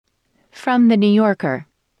From The New Yorker,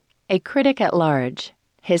 a critic at large,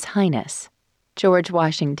 His Highness, George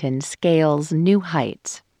Washington Scales New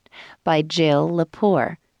Heights, by Jill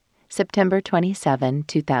Lepore, September 27,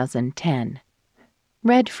 2010.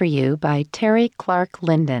 Read for you by Teri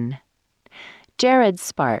Linden. Jared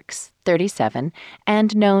Sparks, 37,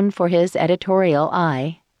 and known for his editorial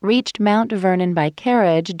eye, reached Mount Vernon by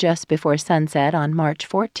carriage just before sunset on March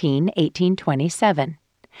 14, 1827.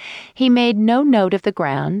 He made no note of the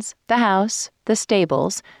grounds, the house, the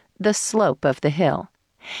stables, the slope of the hill.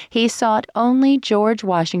 He sought only George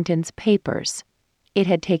Washington's papers. It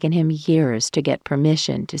had taken him years to get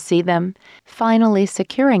permission to see them, finally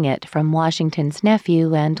securing it from Washington's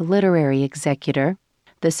nephew and literary executor,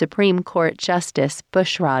 the Supreme Court Justice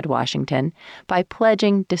Bushrod Washington, by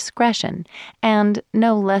pledging discretion and,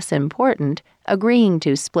 no less important, agreeing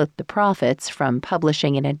to split the profits from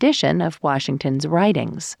publishing an edition of Washington's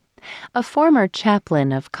writings. A former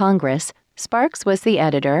chaplain of Congress, Sparks was the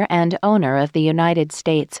editor and owner of the United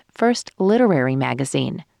States' first literary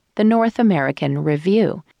magazine, the North American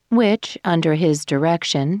Review, which, under his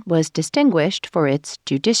direction, was distinguished for its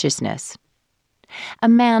judiciousness. A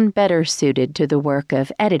man better suited to the work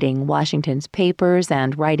of editing Washington's papers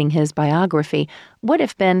and writing his biography would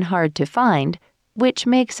have been hard to find, which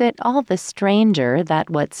makes it all the stranger that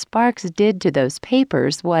what Sparks did to those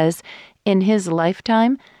papers was, in his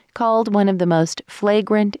lifetime, called one of the most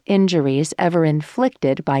flagrant injuries ever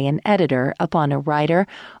inflicted by an editor upon a writer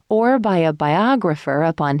or by a biographer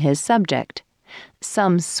upon his subject.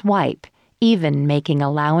 Some swipe, even making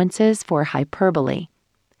allowances for hyperbole.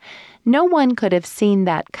 No one could have seen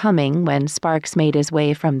that coming when Sparks made his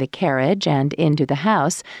way from the carriage and into the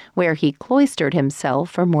house, where he cloistered himself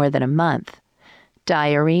for more than a month.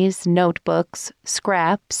 Diaries, notebooks,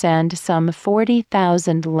 scraps, and some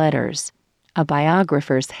 40,000 letters. A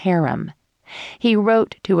biographer's harem. He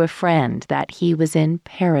wrote to a friend that he was in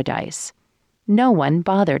paradise. No one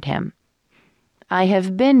bothered him. "I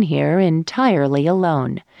have been here entirely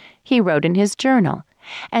alone," he wrote in his journal,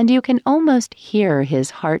 and you can almost hear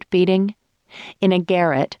his heart beating. In a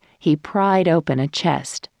garret, he pried open a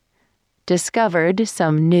chest. "Discovered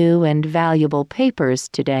some new and valuable papers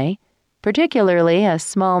today, particularly a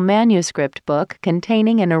small manuscript book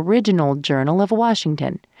containing an original journal of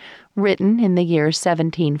Washington, written in the year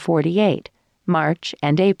 1748, March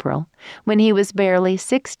and April, when he was barely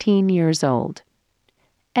 16 years old.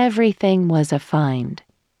 Everything was a find.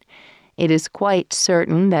 It is quite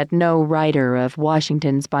certain that no writer of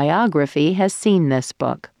Washington's biography has seen this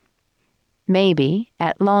book. Maybe,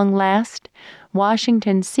 at long last,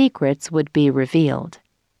 Washington's secrets would be revealed.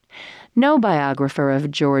 No biographer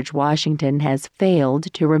of George Washington has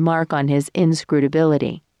failed to remark on his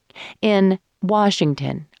inscrutability. In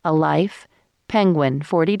Washington, A Life, Penguin,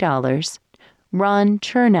 $40, Ron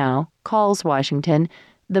Chernow calls Washington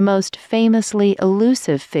the most famously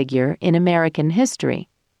elusive figure in American history.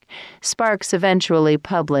 Sparks eventually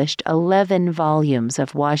published 11 volumes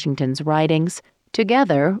of Washington's writings,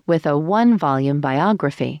 together with a 1-volume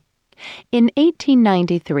biography. In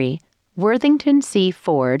 1893, Worthington C.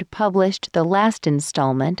 Ford published the last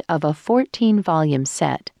installment of a 14-volume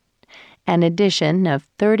set. An edition of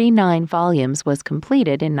 39 volumes was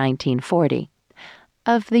completed in 1940.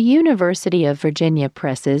 Of the University of Virginia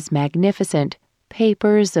Press's magnificent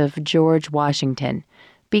Papers of George Washington,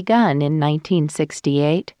 begun in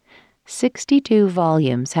 1968, 62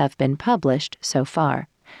 volumes have been published so far.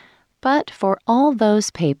 But for all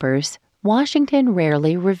those papers, Washington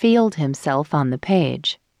rarely revealed himself on the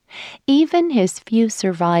page. Even his few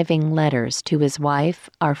surviving letters to his wife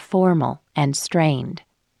are formal and strained.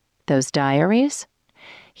 Those diaries?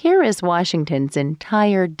 Here is Washington's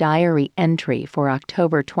entire diary entry for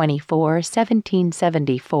October 24,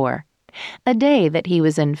 1774, a day that he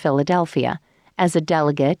was in Philadelphia as a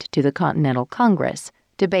delegate to the Continental Congress,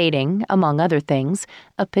 debating, among other things,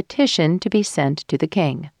 a petition to be sent to the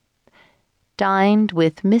king. Dined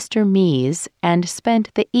with Mr. Mies and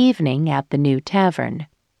spent the evening at the New Tavern.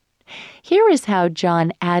 Here is how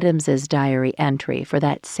John Adams's diary entry for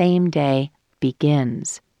that same day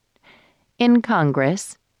begins. In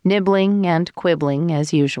Congress, nibbling and quibbling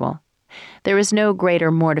as usual. There is no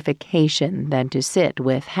greater mortification than to sit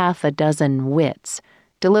with half a dozen wits,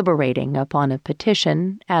 deliberating upon a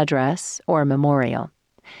petition, address, or memorial.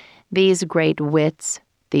 These great wits,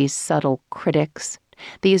 these subtle critics,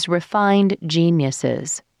 these refined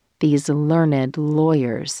geniuses, these learned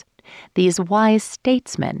lawyers, these wise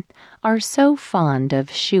statesmen are so fond of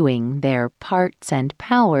shewing their parts and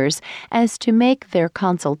powers as to make their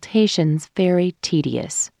consultations very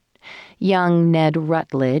tedious. Young Ned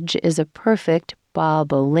Rutledge is a perfect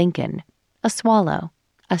Bob O'Lincoln, a swallow,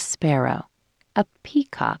 a sparrow, a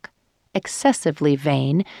peacock, excessively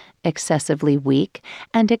vain, excessively weak,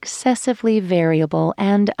 and excessively variable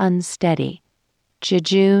and unsteady,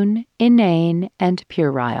 jejune, inane, and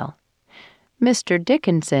puerile. Mr.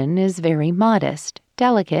 Dickinson is very modest,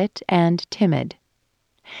 delicate, and timid.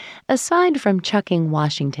 Aside from chucking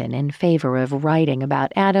Washington in favor of writing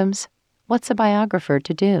about Adams, what's a biographer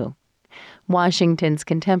to do? Washington's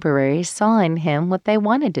contemporaries saw in him what they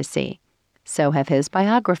wanted to see. So have his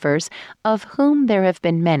biographers, of whom there have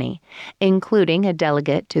been many, including a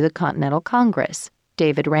delegate to the Continental Congress,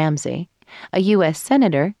 David Ramsay, a U.S.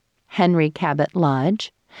 Senator, Henry Cabot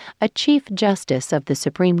Lodge, a Chief Justice of the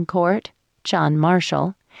Supreme Court, John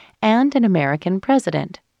Marshall, and an American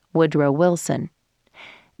president, Woodrow Wilson.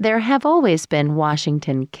 There have always been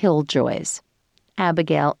Washington killjoys.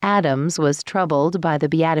 Abigail Adams was troubled by the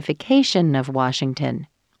beatification of Washington.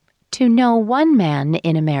 To no one man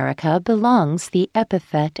in America belongs the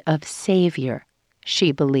epithet of savior,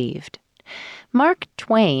 she believed. Mark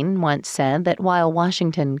Twain once said that while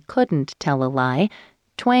Washington couldn't tell a lie,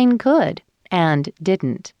 Twain could, and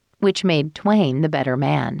didn't, which made Twain the better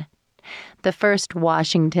man. The first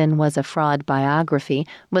Washington Was a Fraud biography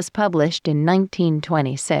was published in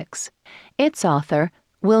 1926. Its author,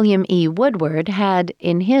 William E. Woodward, had,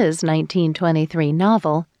 in his 1923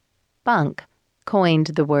 novel, Bunk, coined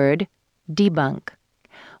the word debunk.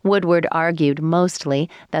 Woodward argued mostly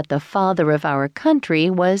that the father of our country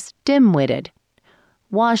was dim-witted.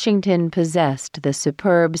 Washington possessed the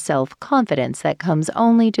superb self-confidence that comes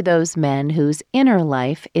only to those men whose inner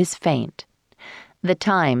life is faint. The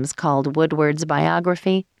Times called Woodward's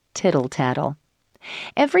biography tittle-tattle.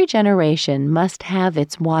 Every generation must have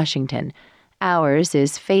its Washington. Ours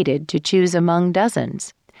is fated to choose among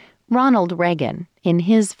dozens. Ronald Reagan, in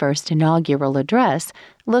his first inaugural address,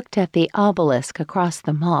 looked at the obelisk across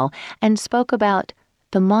the mall and spoke about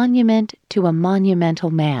the monument to a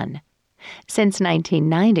monumental man. Since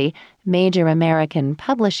 1990, major American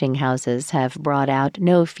publishing houses have brought out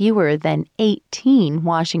no fewer than 18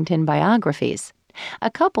 Washington biographies,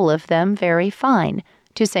 a couple of them very fine,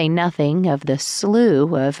 to say nothing of the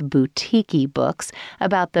slew of boutique-y books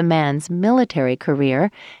about the man's military career,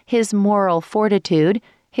 his moral fortitude,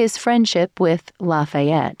 his friendship with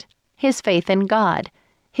Lafayette, his faith in God,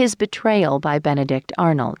 his betrayal by Benedict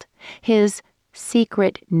Arnold, his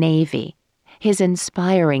secret navy, his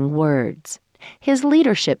inspiring words, his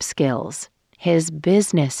leadership skills, his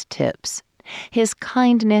business tips, his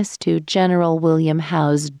kindness to General William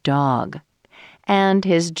Howe's dog, and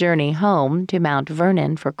his journey home to Mount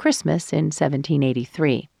Vernon for Christmas in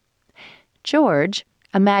 1783. George,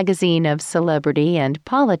 a magazine of celebrity and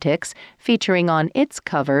politics featuring on its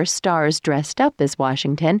cover stars dressed up as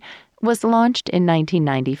Washington, was launched in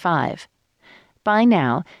 1995. By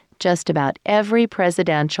now, just about every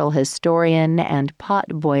presidential historian and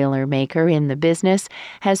pot-boiler maker in the business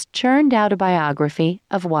has churned out a biography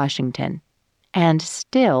of Washington. And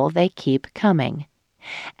still they keep coming.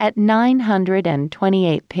 At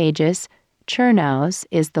 928 pages, Chernow's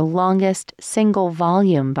is the longest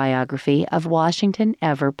single-volume biography of Washington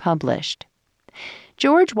ever published.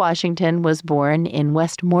 George Washington was born in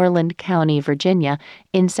Westmoreland County, Virginia,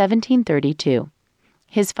 in 1732.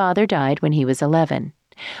 His father died when he was 11.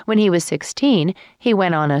 When he was 16, he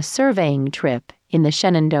went on a surveying trip in the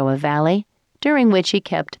Shenandoah Valley, during which he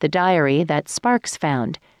kept the diary that Sparks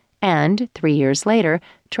found, and 3 years later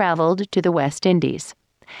traveled to the West Indies.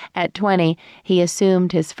 At 20, he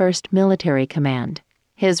assumed his first military command.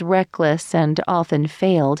 His reckless and often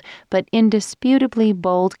failed but indisputably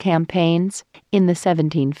bold campaigns in the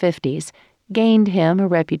 1750s gained him a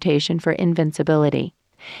reputation for invincibility.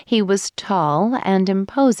 He was tall and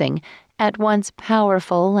imposing, at once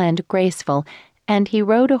powerful and graceful, and he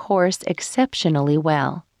rode a horse exceptionally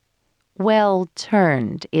well. Well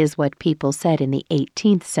turned is what people said in the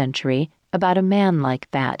 18th century about a man like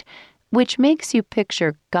that, which makes you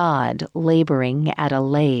picture God laboring at a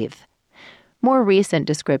lathe. More recent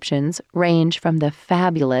descriptions range from the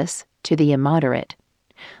fabulous to the immoderate.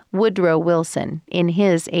 Woodrow Wilson, in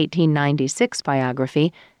his 1896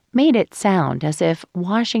 biography, made it sound as if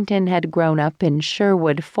Washington had grown up in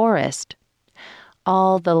Sherwood Forest.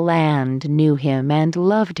 All the land knew him and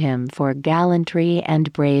loved him for gallantry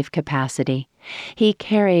and brave capacity. He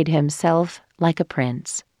carried himself like a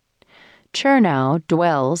prince. Chernow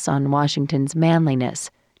dwells on Washington's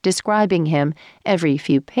manliness, describing him every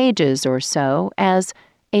few pages or so as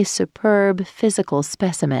a superb physical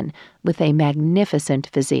specimen with a magnificent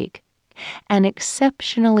physique, an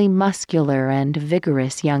exceptionally muscular and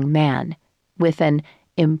vigorous young man, with an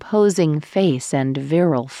imposing face and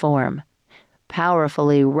virile form,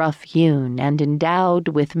 powerfully rough-hewn and endowed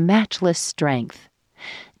with matchless strength,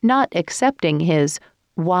 not accepting his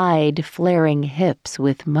wide, flaring hips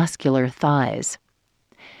with muscular thighs.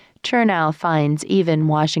 Chernow finds even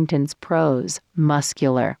Washington's prose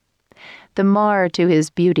muscular. The mar to his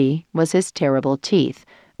beauty was his terrible teeth,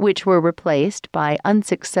 which were replaced by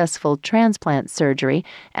unsuccessful transplant surgery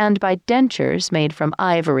and by dentures made from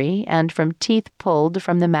ivory and from teeth pulled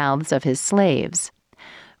from the mouths of his slaves.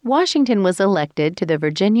 Washington was elected to the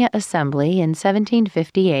Virginia Assembly in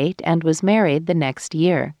 1758 and was married the next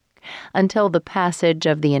year. Until the passage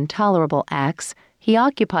of the Intolerable Acts, he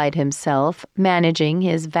occupied himself managing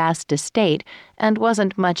his vast estate and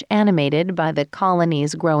wasn't much animated by the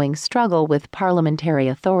colony's growing struggle with parliamentary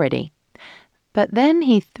authority. But then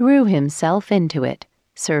he threw himself into it,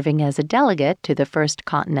 serving as a delegate to the First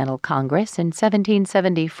Continental Congress in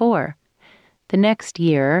 1774. The next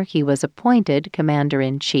year, he was appointed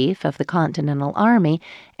Commander-in-Chief of the Continental Army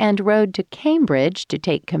and rode to Cambridge to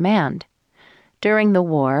take command. During the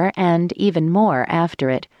war, and even more after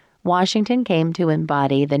it, Washington came to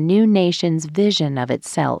embody the new nation's vision of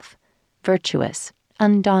itself, virtuous,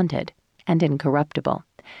 undaunted, and incorruptible.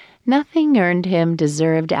 Nothing earned him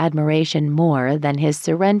deserved admiration more than his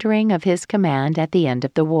surrendering of his command at the end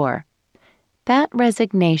of the war. That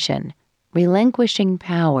resignation, relinquishing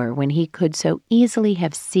power when he could so easily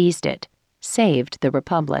have seized it, saved the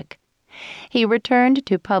Republic. He returned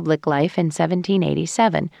to public life in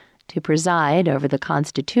 1787 to preside over the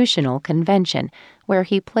Constitutional Convention, where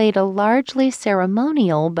he played a largely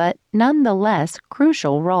ceremonial but nonetheless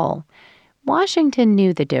crucial role. Washington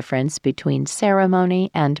knew the difference between ceremony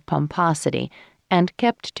and pomposity and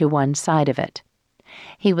kept to one side of it.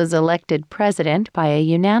 He was elected president by a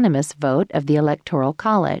unanimous vote of the Electoral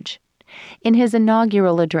College. In his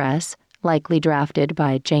inaugural address, likely drafted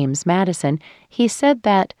by James Madison, he said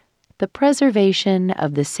that the preservation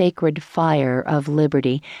of the sacred fire of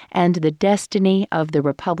liberty and the destiny of the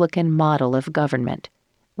Republican model of government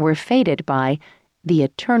were fated by the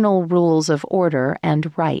eternal rules of order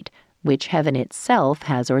and right which heaven itself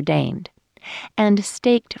has ordained, and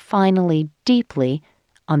staked finally deeply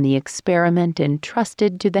on the experiment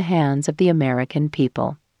entrusted to the hands of the American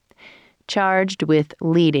people. Charged with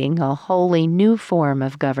leading a wholly new form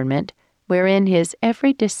of government, wherein his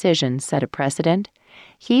every decision set a precedent,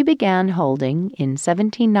 he began holding, in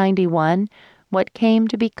 1791, what came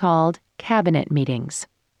to be called cabinet meetings.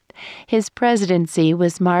 His presidency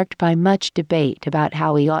was marked by much debate about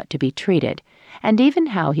how he ought to be treated, and even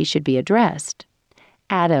how he should be addressed.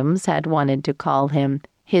 Adams had wanted to call him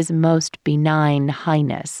His Most Benign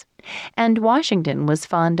Highness, and Washington was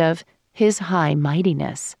fond of His High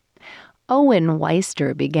Mightiness. Owen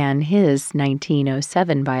Weister began his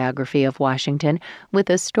 1907 biography of Washington with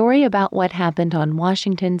a story about what happened on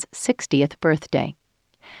Washington's 60th birthday.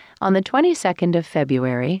 On the 22nd of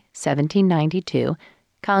February, 1792,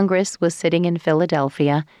 Congress was sitting in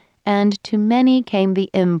Philadelphia, and to many came the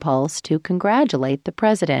impulse to congratulate the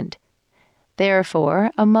president.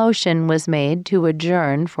 Therefore, a motion was made to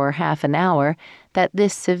adjourn for half an hour that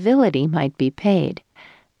this civility might be paid.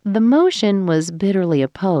 The motion was bitterly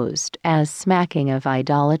opposed as smacking of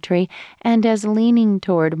idolatry and as leaning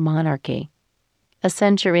toward monarchy. A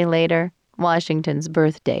century later, Washington's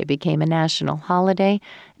birthday became a national holiday,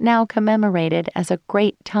 now commemorated as a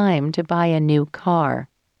great time to buy a new car.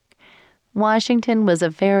 Washington was a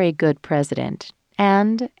very good president,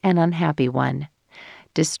 and an unhappy one.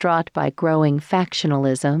 Distraught by growing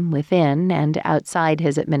factionalism within and outside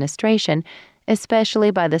his administration,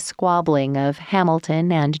 especially by the squabbling of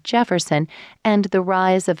Hamilton and Jefferson and the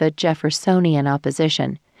rise of a Jeffersonian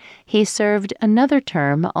opposition, he served another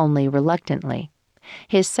term only reluctantly.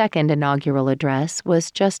 His second inaugural address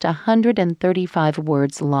was just 135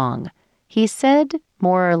 words long. He said,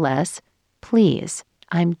 more or less, "Please,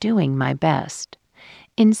 I'm doing my best."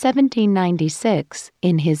 In 1796,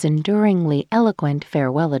 in his enduringly eloquent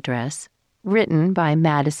farewell address, written by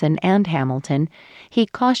Madison and Hamilton, he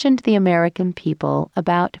cautioned the American people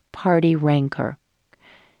about party rancor.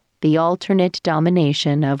 The alternate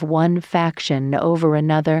domination of one faction over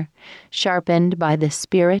another, sharpened by the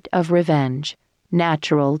spirit of revenge,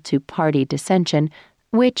 natural to party dissension,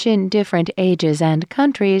 which in different ages and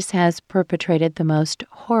countries has perpetrated the most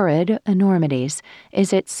horrid enormities,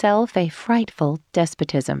 is itself a frightful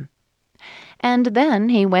despotism. And then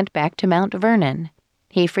he went back to Mount Vernon.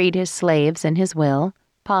 He freed his slaves in his will,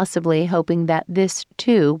 possibly hoping that this,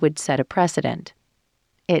 too, would set a precedent.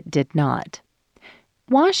 It did not.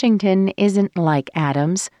 Washington isn't like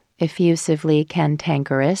Adams, effusively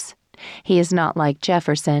cantankerous. He is not like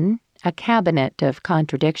Jefferson, a cabinet of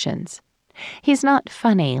contradictions. He's not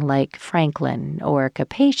funny like Franklin or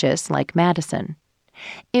capacious like Madison.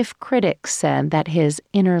 If critics said that his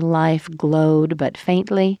inner life glowed but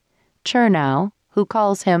faintly, Chernow, who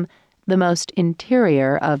calls him the most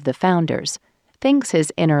interior of the founders, thinks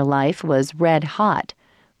his inner life was red hot,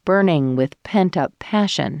 burning with pent-up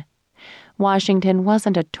passion. Washington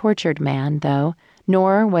wasn't a tortured man, though,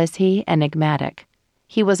 nor was he enigmatic.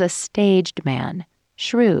 He was a staged man,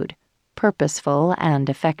 shrewd, purposeful, and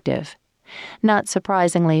effective. Not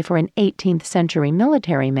surprisingly for an 18th century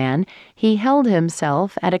military man, he held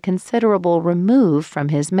himself at a considerable remove from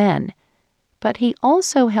his men. But he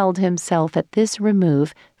also held himself at this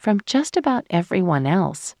remove from just about everyone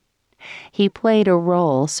else. He played a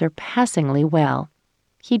role surpassingly well.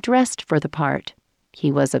 He dressed for the part.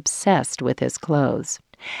 He was obsessed with his clothes,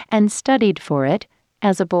 and studied for it.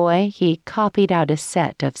 As a boy, he copied out a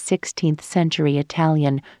set of 16th century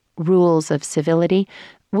Italian rules of civility,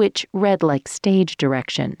 which read like stage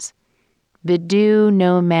directions. Bedew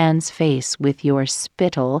no man's face with your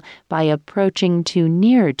spittle by approaching too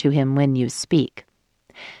near to him when you speak.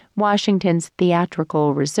 Washington's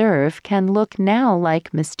theatrical reserve can look now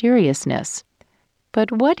like mysteriousness.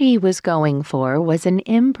 But what he was going for was an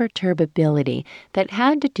imperturbability that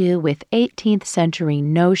had to do with 18th century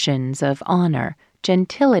notions of honor,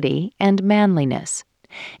 gentility, and manliness.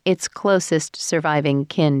 Its closest surviving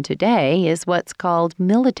kin today is what's called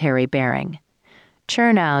military bearing.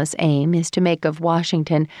 Chernow's aim is to make of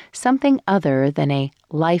Washington something other than a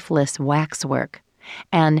lifeless waxwork,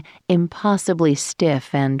 an impossibly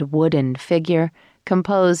stiff and wooden figure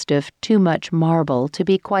composed of too much marble to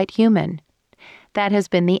be quite human. That has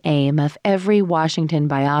been the aim of every Washington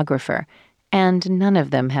biographer, and none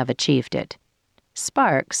of them have achieved it.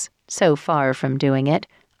 Sparks, so far from doing it,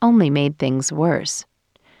 only made things worse.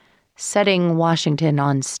 Setting Washington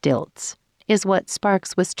on stilts is what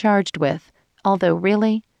Sparks was charged with, although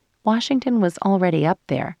really, Washington was already up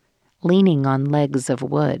there, leaning on legs of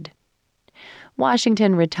wood.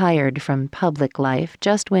 Washington retired from public life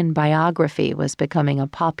just when biography was becoming a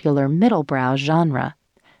popular middlebrow genre.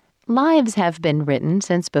 Lives have been written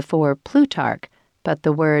since before Plutarch, but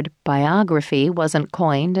the word biography wasn't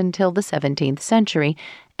coined until the 17th century,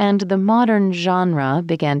 and the modern genre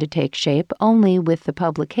began to take shape only with the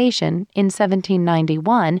publication in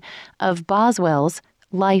 1791 of Boswell's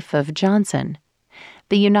Life of Johnson.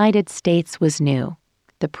 The United States was new.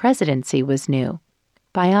 The presidency was new.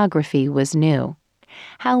 Biography was new.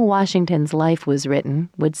 How Washington's life was written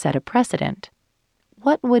would set a precedent.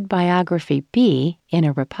 What would biography be in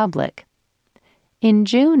a republic? In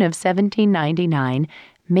June of 1799,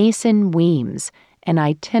 Mason Weems, an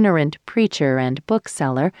itinerant preacher and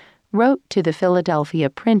bookseller, wrote to the Philadelphia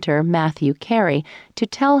printer Matthew Carey to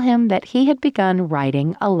tell him that he had begun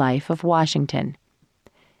writing a life of Washington.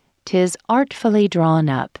 "'Tis artfully drawn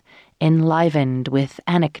up, enlivened with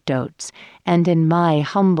anecdotes, and in my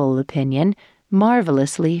humble opinion,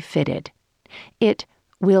 marvelously fitted. It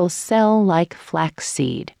will sell like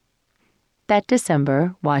flaxseed." That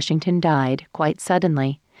December, Washington died quite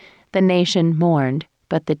suddenly. The nation mourned,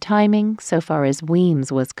 but the timing, so far as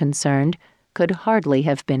Weems was concerned, could hardly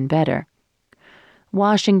have been better.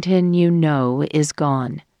 "Washington, you know, is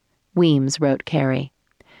gone," Weems wrote Carey.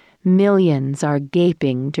 "Millions are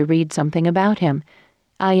gaping to read something about him.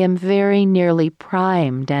 I am very nearly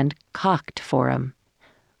primed and cocked for him."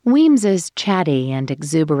 Weems's chatty and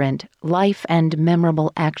exuberant Life and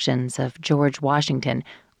Memorable Actions of George Washington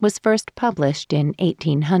was first published in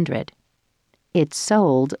 1800. It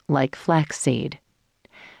sold like flaxseed.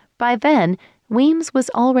 By then, Weems was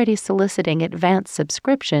already soliciting advance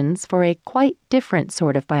subscriptions for a quite different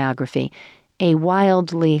sort of biography, a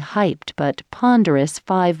wildly hyped but ponderous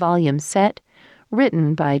 5-volume set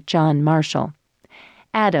written by John Marshall.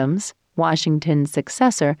 Adams, Washington's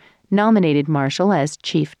successor, nominated Marshall as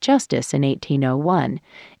Chief Justice in 1801,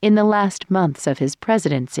 in the last months of his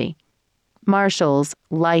presidency. Marshall's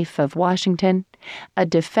Life of Washington, a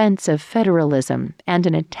defense of federalism and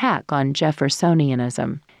an attack on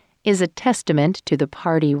Jeffersonianism, is a testament to the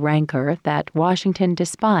party rancor that Washington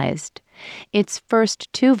despised. Its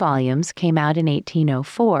first 2 volumes came out in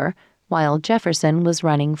 1804, while Jefferson was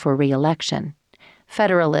running for re-election.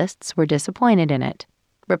 Federalists were disappointed in it.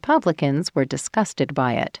 Republicans were disgusted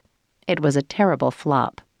by it. It was a terrible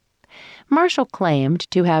flop. Marshall claimed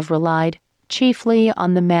to have relied chiefly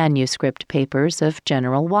on the manuscript papers of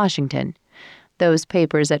General Washington, those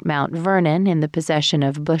papers at Mount Vernon in the possession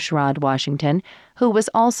of Bushrod Washington, who was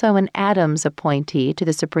also an Adams appointee to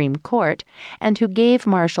the Supreme Court and who gave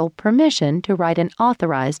Marshall permission to write an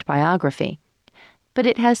authorized biography. But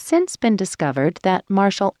it has since been discovered that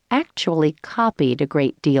Marshall actually copied a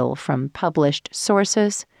great deal from published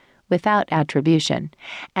sources without attribution,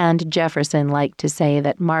 and Jefferson liked to say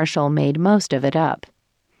that Marshall made most of it up.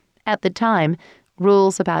 At the time,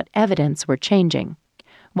 rules about evidence were changing.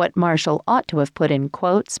 What Marshall ought to have put in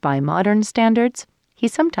quotes by modern standards, he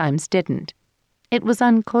sometimes didn't. It was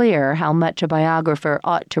unclear how much a biographer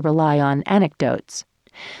ought to rely on anecdotes.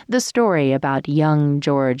 The story about young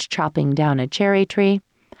George chopping down a cherry tree,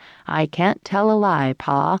 "I can't tell a lie,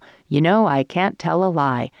 Pa. You know I can't tell a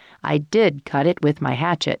lie. I did cut it with my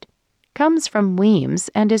hatchet," comes from Weems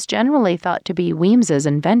and is generally thought to be Weems's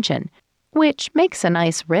invention, which makes a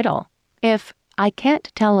nice riddle. If "I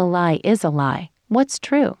can't tell a lie" is a lie, what's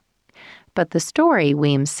true? But the story,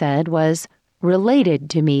 Weems said, was related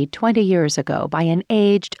to me 20 years ago by an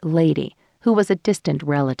aged lady who was a distant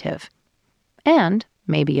relative. And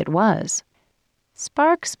maybe it was.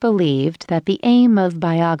 Sparks believed that the aim of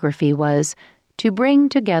biography was to bring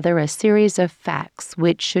together a series of facts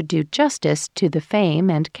which should do justice to the fame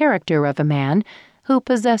and character of a man who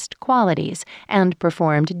possessed qualities and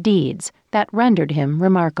performed deeds that rendered him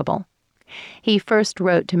remarkable. He first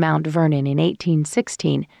wrote to Mount Vernon in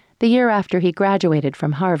 1816, the year after he graduated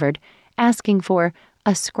from Harvard, asking for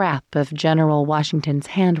a scrap of General Washington's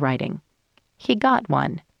handwriting. He got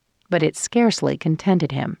one, but it scarcely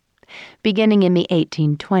contented him. Beginning in the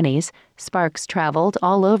 1820s, Sparks traveled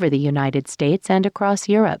all over the United States and across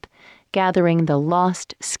Europe, gathering the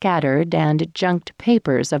lost, scattered, and junked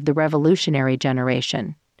papers of the Revolutionary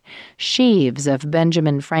generation. Sheaves of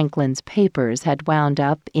Benjamin Franklin's papers had wound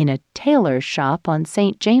up in a tailor's shop on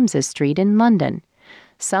St. James's Street in London.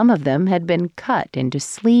 Some of them had been cut into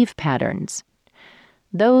sleeve patterns.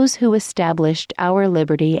 "Those who established our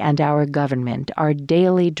liberty and our government are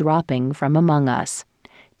daily dropping from among us,"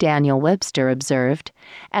 Daniel Webster observed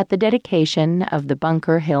at the dedication of the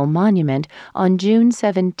Bunker Hill Monument on June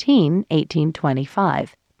 17,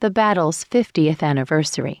 1825, the battle's 50th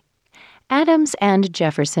anniversary. Adams and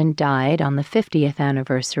Jefferson died on the 50th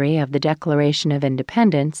anniversary of the Declaration of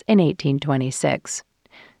Independence in 1826.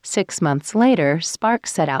 6 months later,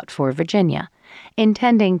 Sparks set out for Virginia,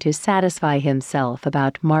 intending to satisfy himself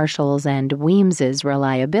about Marshall's and Weems's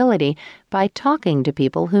reliability by talking to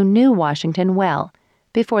people who knew Washington well,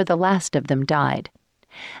 before the last of them died.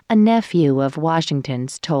 A nephew of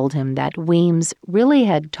Washington's told him that Weems really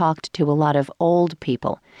had talked to a lot of old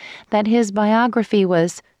people, that his biography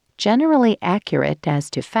was generally accurate as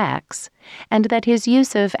to facts, and that his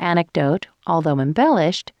use of anecdote, although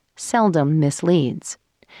embellished, seldom misleads.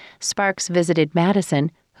 Sparks visited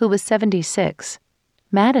Madison, who was 76.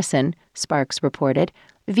 Madison, Sparks reported,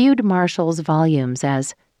 viewed Marshall's volumes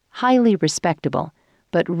as highly respectable,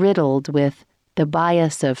 but riddled with the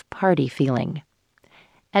bias of party feeling.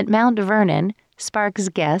 At Mount Vernon, Sparks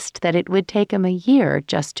guessed that it would take him a year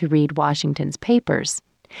just to read Washington's papers.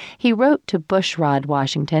 He wrote to Bushrod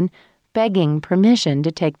Washington, begging permission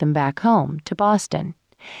to take them back home to Boston.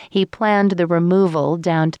 He planned the removal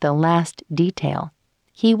down to the last detail.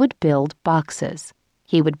 He would build boxes.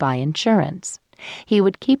 He would buy insurance. He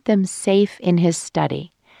would keep them safe in his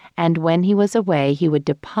study, and when he was away he would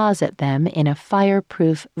deposit them in a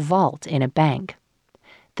fireproof vault in a bank.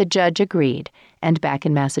 The judge agreed, and back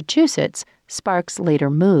in Massachusetts, Sparks later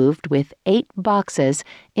moved with 8 boxes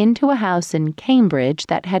into a house in Cambridge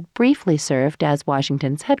that had briefly served as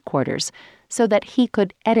Washington's headquarters, so that he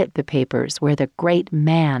could edit the papers where the great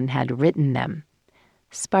man had written them.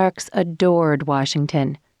 Sparks adored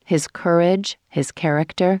Washington, his courage, his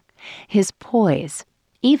character, his poise,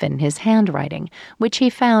 even his handwriting, which he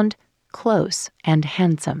found close and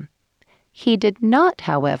handsome. He did not,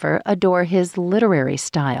 however, adore his literary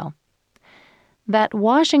style. That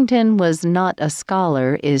Washington was not a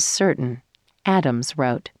scholar is certain, Adams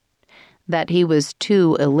wrote. That he was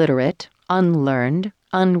too illiterate, unlearned,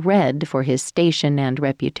 unread for his station and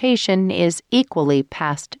reputation is equally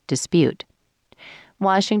past dispute.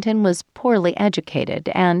 Washington was poorly educated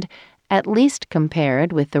and, at least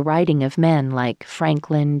compared with the writing of men like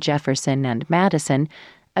Franklin, Jefferson, and Madison,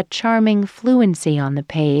 a charming fluency on the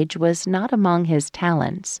page was not among his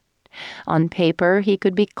talents. On paper he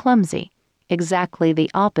could be clumsy, exactly the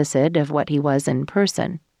opposite of what he was in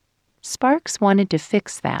person. Sparks wanted to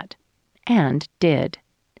fix that, and did.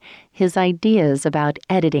 His ideas about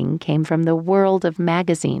editing came from the world of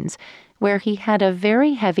magazines, where he had a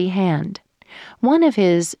very heavy hand. One of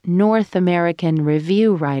his North American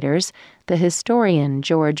Review writers, the historian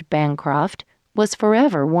George Bancroft, was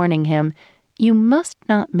forever warning him, "You must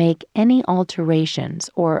not make any alterations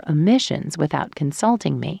or omissions without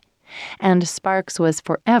consulting me," and Sparks was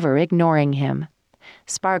forever ignoring him.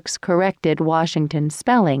 Sparks corrected Washington's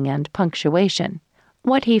spelling and punctuation.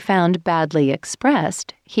 What he found badly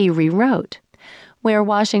expressed, he rewrote. Where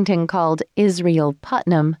Washington called Israel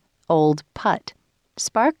Putnam Old Put,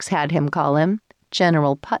 Sparks had him call him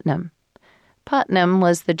General Putnam. Putnam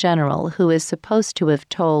was the general who is supposed to have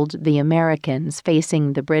told the Americans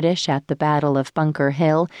facing the British at the Battle of Bunker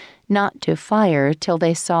Hill not to fire till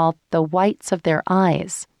they saw the whites of their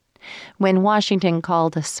eyes. When Washington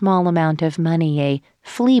called a small amount of money a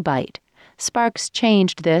flea bite, Sparks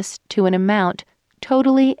changed this to an amount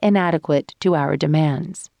totally inadequate to our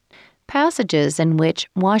demands. Passages in which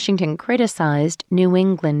Washington criticized New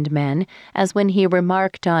England men, as when he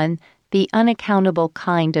remarked on the unaccountable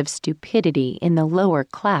kind of stupidity in the lower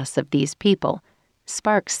class of these people,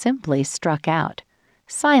 Sparks simply struck out,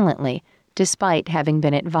 silently, despite having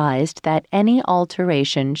been advised that any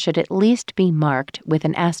alteration should at least be marked with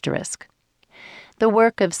an asterisk. The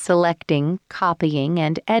work of selecting, copying,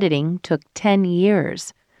 and editing took 10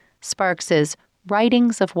 years. Sparks's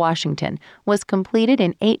Writings of Washington was completed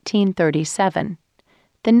in 1837.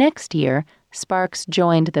 The next year, Sparks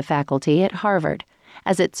joined the faculty at Harvard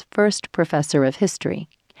as its first professor of history.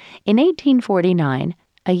 In 1849,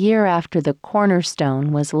 a year after the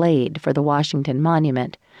cornerstone was laid for the Washington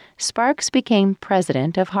Monument, Sparks became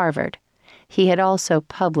president of Harvard. He had also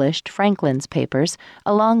published Franklin's papers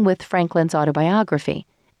along with Franklin's autobiography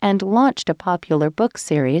and launched a popular book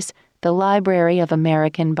series, The Library of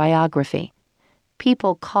American Biography.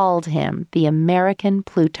 People called him the American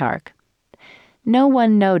Plutarch. No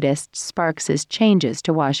one noticed Sparks's changes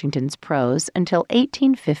to Washington's prose until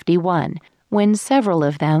 1851, when several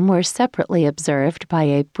of them were separately observed by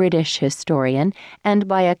a British historian and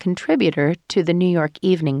by a contributor to the New York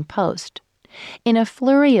Evening Post. In a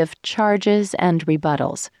flurry of charges and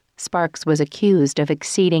rebuttals, Sparks was accused of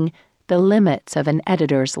exceeding the limits of an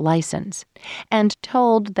editor's license, and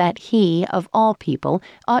told that he, of all people,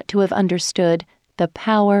 ought to have understood the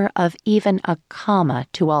power of even a comma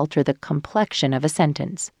to alter the complexion of a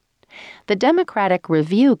sentence. The Democratic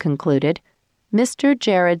Review concluded, Mr.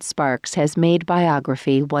 Jared Sparks has made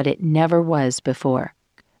biography what it never was before,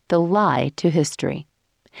 the lie to history.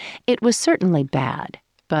 It was certainly bad,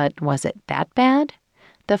 but was it that bad?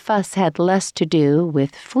 The fuss had less to do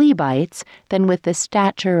with flea bites than with the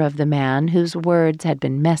stature of the man whose words had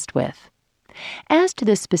been messed with. As to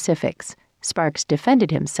the specifics, Sparks defended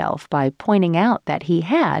himself by pointing out that he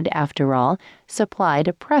had, after all, supplied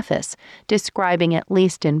a preface describing at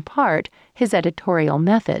least in part his editorial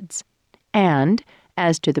methods. And,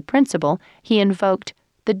 as to the principle, he invoked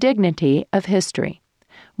the dignity of history.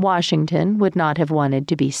 Washington would not have wanted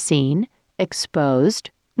to be seen, exposed,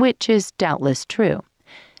 which is doubtless true.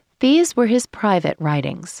 These were his private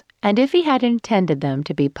writings, and if he had intended them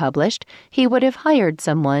to be published, he would have hired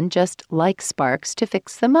someone just like Sparks to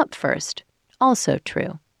fix them up first. Also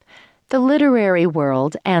true. The literary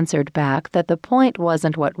world answered back that the point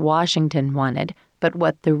wasn't what Washington wanted, but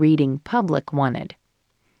what the reading public wanted.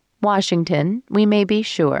 Washington, we may be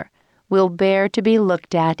sure, will bear to be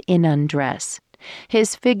looked at in undress.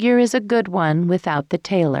 His figure is a good one without the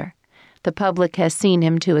tailor. The public has seen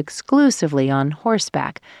him too exclusively on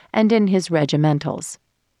horseback and in his regimentals.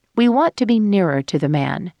 We want to be nearer to the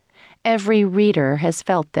man. Every reader has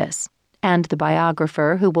felt this, and the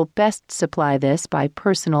biographer who will best supply this by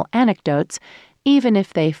personal anecdotes, even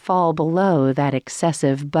if they fall below that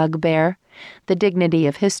excessive bugbear, the dignity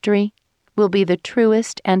of history, will be the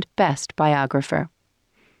truest and best biographer.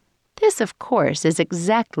 This, of course, is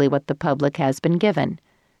exactly what the public has been given: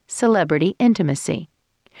 celebrity intimacy.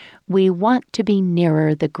 We want to be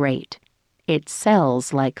nearer the great. It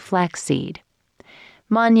sells like flaxseed.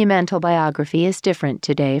 Monumental biography is different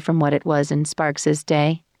today from what it was in Sparks's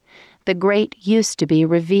day. The great used to be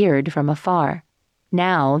revered from afar.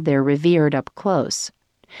 Now they're revered up close.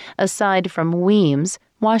 Aside from Weems,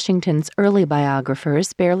 Washington's early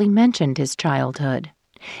biographers barely mentioned his childhood.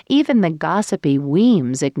 Even the gossipy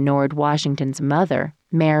Weems ignored Washington's mother,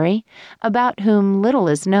 Mary, about whom little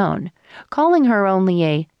is known, calling her only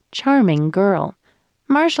a charming girl.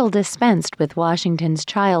 Marshall dispensed with Washington's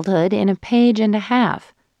childhood in a page and a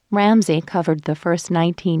half. Ramsay covered the first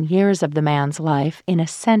 19 years of the man's life in a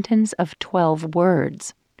sentence of 12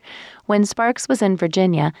 words. When Sparks was in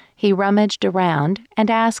Virginia, he rummaged around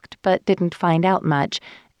and asked but didn't find out much,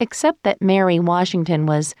 except that Mary Washington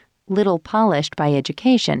was little polished by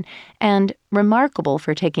education and remarkable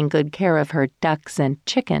for taking good care of her ducks and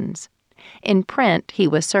chickens. In print, he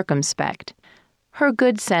was circumspect. Her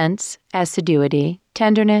good sense, assiduity,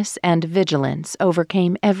 tenderness, and vigilance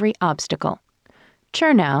overcame every obstacle.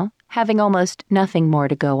 Chernow, having almost nothing more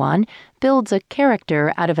to go on, builds a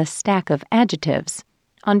character out of a stack of adjectives.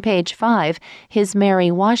 On page 5, his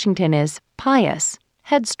Mary Washington is pious,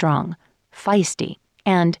 headstrong, feisty,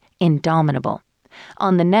 and indomitable.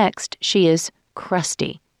 On the next, she is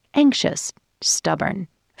crusty, anxious, stubborn,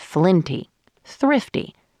 flinty,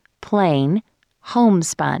 thrifty, plain,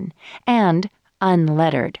 homespun, and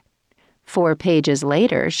unlettered. 4 pages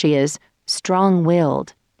later, she is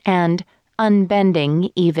strong-willed and unbending,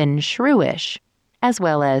 even shrewish, as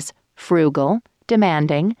well as frugal,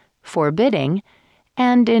 demanding, forbidding,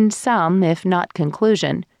 and in sum, if not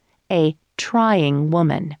conclusion, a trying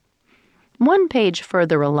woman. 1 page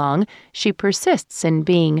further along, she persists in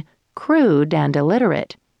being crude and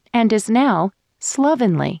illiterate, and is now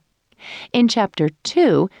slovenly. In Chapter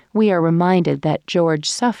 2, we are reminded that George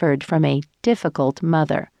suffered from a difficult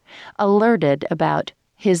mother, alerted about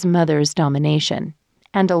his mother's domination,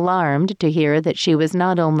 and alarmed to hear that she was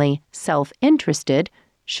not only self-interested,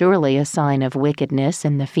 surely a sign of wickedness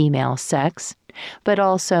in the female sex, but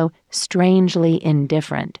also strangely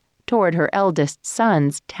indifferent toward her eldest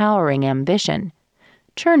son's towering ambition.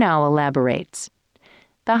 Chernow elaborates.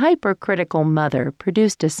 The hypercritical mother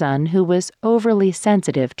produced a son who was overly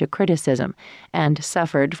sensitive to criticism and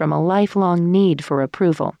suffered from a lifelong need for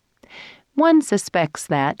approval. One suspects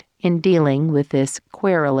that, in dealing with this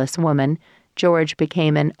querulous woman, George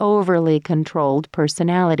became an overly controlled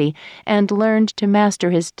personality and learned to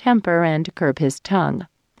master his temper and curb his tongue.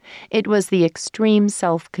 It was the extreme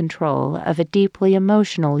self-control of a deeply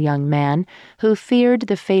emotional young man who feared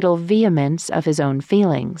the fatal vehemence of his own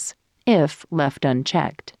feelings, if left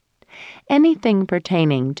unchecked. Anything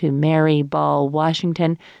pertaining to Mary Ball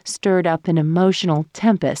Washington stirred up an emotional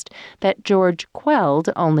tempest that George quelled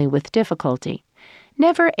only with difficulty.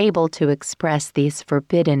 Never able to express these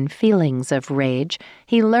forbidden feelings of rage,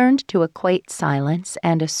 he learned to equate silence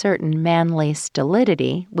and a certain manly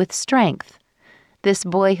stolidity with strength. This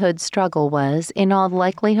boyhood struggle was, in all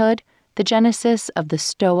likelihood, the genesis of the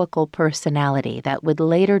stoical personality that would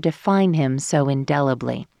later define him so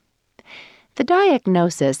indelibly. The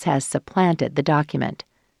diagnosis has supplanted the document.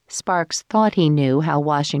 Sparks thought he knew how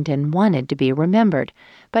Washington wanted to be remembered,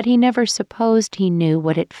 but he never supposed he knew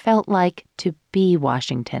what it felt like to be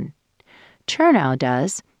Washington. Chernow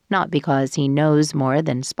does, not because he knows more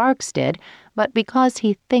than Sparks did, but because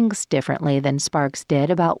he thinks differently than Sparks did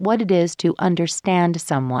about what it is to understand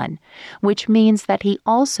someone, which means that he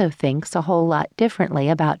also thinks a whole lot differently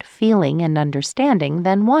about feeling and understanding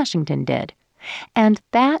than Washington did. And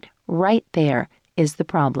that, right there, is the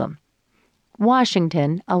problem.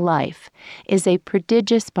 Washington, A Life, is a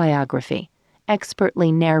prodigious biography,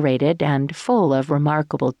 expertly narrated and full of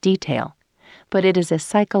remarkable detail. But it is a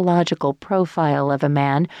psychological profile of a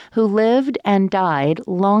man who lived and died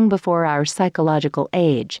long before our psychological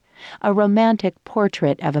age, a romantic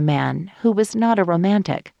portrait of a man who was not a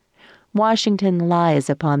romantic. Washington lies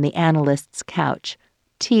upon the analyst's couch,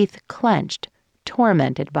 teeth clenched,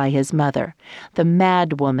 tormented by his mother, the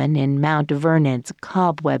mad woman in Mount Vernon's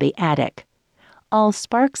cobwebby attic. All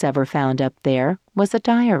Sparks ever found up there was a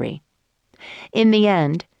diary. In the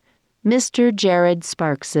end, Mr. Jared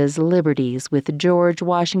Sparks's liberties with George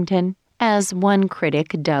Washington, as one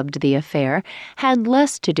critic dubbed the affair, had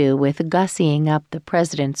less to do with gussying up the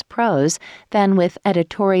president's prose than with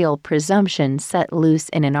editorial presumption set loose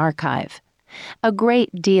in an archive. A great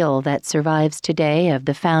deal that survives today of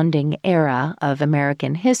the founding era of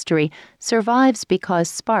American history survives because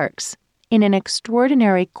Sparks, in an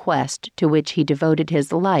extraordinary quest to which he devoted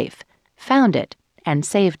his life, found it and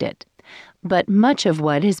saved it. But much of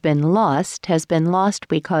what has been lost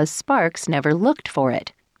because Sparks never looked for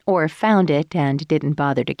it, or found it and didn't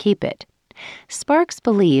bother to keep it. Sparks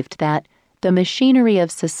believed that the machinery of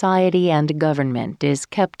society and government is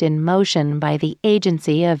kept in motion by the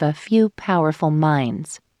agency of a few powerful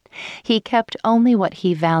minds. He kept only what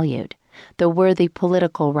he valued, the worthy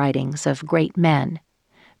political writings of great men.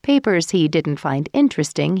 Papers he didn't find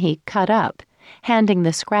interesting he cut up, handing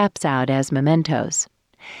the scraps out as mementos.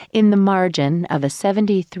 In the margin of a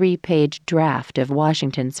 73-page draft of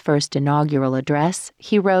Washington's first inaugural address,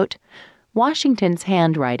 he wrote, "Washington's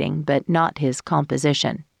handwriting, but not his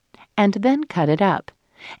composition," and then cut it up,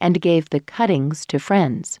 and gave the cuttings to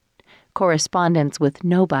friends. Correspondence with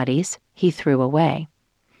nobodies he threw away.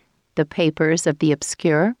 The papers of the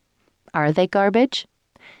obscure, are they garbage?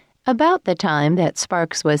 About the time that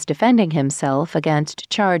Sparks was defending himself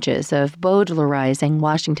against charges of Baudelarizing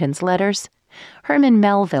Washington's letters, Herman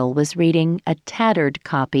Melville was reading a tattered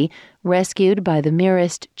copy rescued by the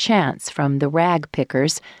merest chance from the rag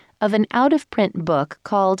pickers of an out-of-print book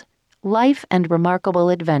called Life and Remarkable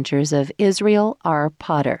Adventures of Israel R.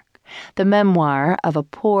 Potter, the memoir of a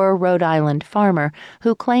poor Rhode Island farmer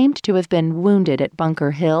who claimed to have been wounded at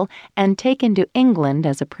Bunker Hill and taken to England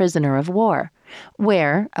as a prisoner of war,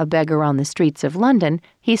 where, a beggar on the streets of London,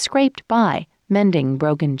 he scraped by, mending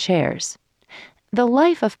broken chairs. The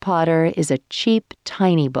Life of Potter is a cheap,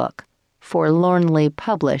 tiny book, forlornly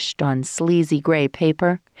published on sleazy gray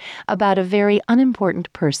paper, about a very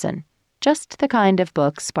unimportant person, just the kind of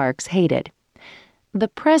book Sparks hated. The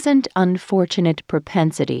present unfortunate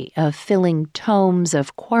propensity of filling tomes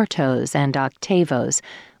of quartos and octavos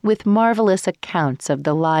with marvelous accounts of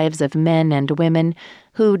the lives of men and women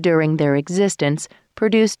who, during their existence,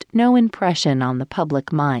 produced no impression on the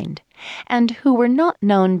public mind, and who were not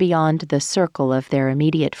known beyond the circle of their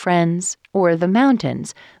immediate friends or the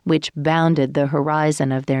mountains which bounded the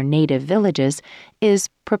horizon of their native villages, is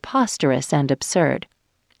preposterous and absurd.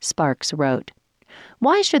 Sparks wrote,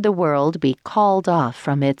 "Why should the world be called off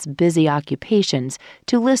from its busy occupations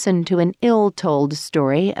to listen to an ill-told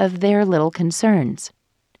story of their little concerns?"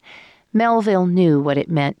 Melville knew what it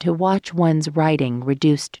meant to watch one's writing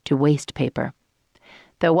reduced to waste paper.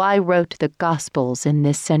 "Though I wrote the Gospels in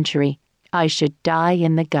this century, I should die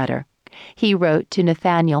in the gutter," he wrote to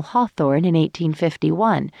Nathaniel Hawthorne in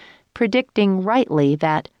 1851, predicting rightly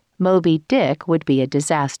that Moby Dick would be a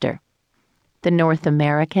disaster. The North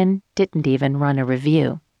American didn't even run a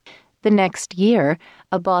review. The next year,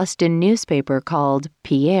 a Boston newspaper called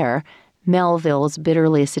Pierre, Melville's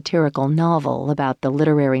bitterly satirical novel about the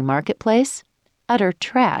literary marketplace, utter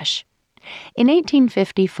trash. In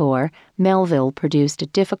 1854, Melville produced a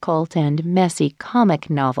difficult and messy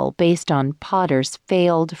comic novel based on Potter's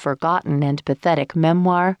failed, forgotten, and pathetic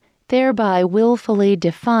memoir, thereby willfully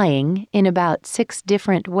defying, in about 6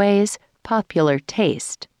 different ways, popular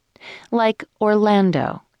taste. Like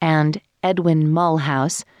Orlando and Edwin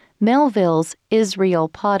Mulhouse, Melville's Israel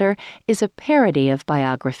Potter is a parody of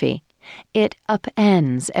biography. It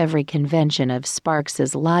upends every convention of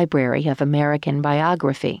Sparks's Library of American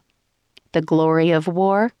Biography. The glory of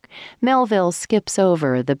war, Melville skips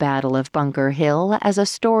over the Battle of Bunker Hill as a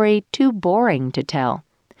story too boring to tell.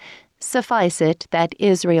 Suffice it that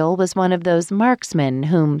Israel was one of those marksmen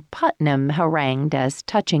whom Putnam harangued as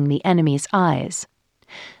touching the enemy's eyes.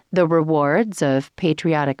 The rewards of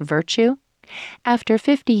patriotic virtue? After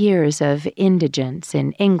 50 years of indigence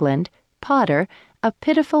in England, Potter, a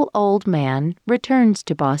pitiful old man, returns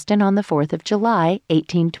to Boston on the 4th of July,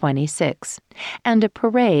 1826, and a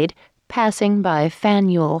parade passing by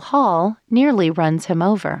Faneuil Hall nearly runs him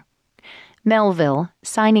over. Melville,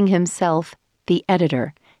 signing himself the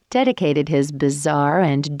editor, dedicated his bizarre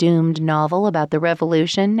and doomed novel about the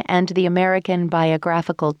Revolution and the American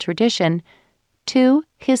biographical tradition to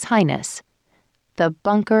His Highness, the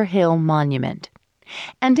Bunker Hill Monument,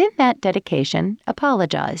 and in that dedication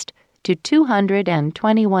apologized to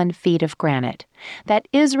 221 feet of granite that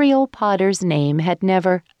Israel Potter's name had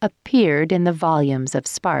never appeared in the volumes of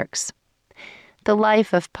Sparks. The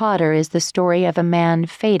Life of Potter is the story of a man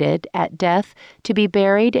fated at death to be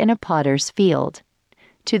buried in a potter's field.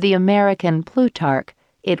 To the American Plutarch,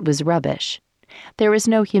 it was rubbish. There is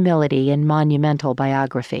no humility in monumental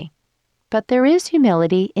biography. But there is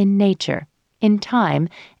humility in nature, in time,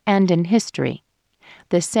 and in history.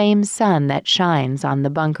 The same sun that shines on the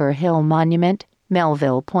Bunker Hill Monument,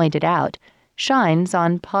 Melville pointed out, shines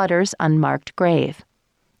on Potter's unmarked grave.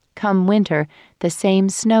 Come winter, the same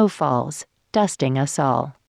snow falls, dusting us all.